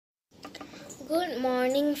Good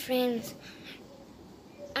morning, friends.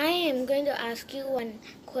 I am going to ask you one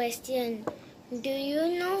question. Do you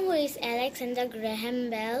know who is Alexander Graham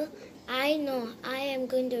Bell? I know. I am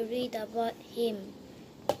going to read about him.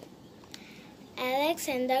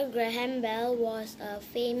 Alexander Graham Bell was a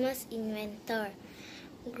famous inventor.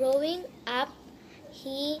 Growing up,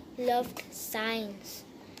 he loved science.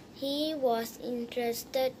 He was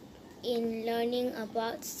interested in learning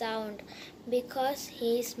about sound because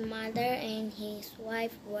his mother and his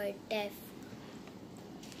wife were deaf.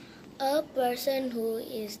 A person who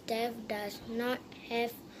is deaf does not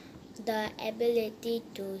have the ability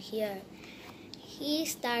to hear. He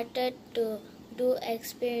started to do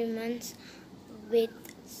experiments with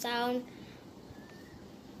sound.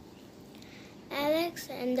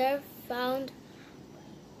 Alexander found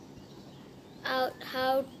out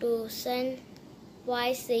how to send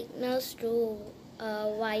voice signals through a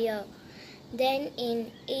wire. Then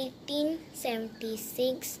in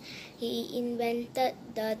 1876, he invented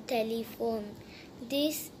the telephone.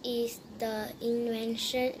 This is the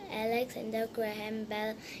invention Alexander Graham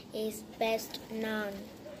Bell is best known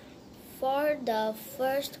for. The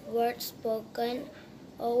first words spoken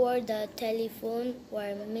over the telephone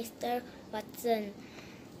were, "Mr. Watson,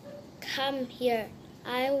 come here.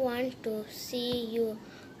 I want to see you."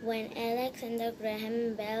 When Alexander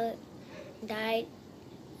Graham Bell died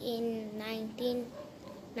in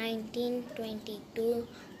 1922,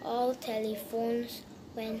 all telephones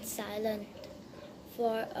went silent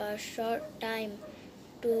for a short time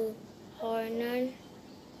to honor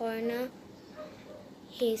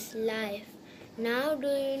his life. Now, do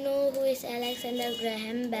you know who is Alexander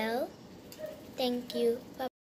Graham Bell? Thank you. Bye.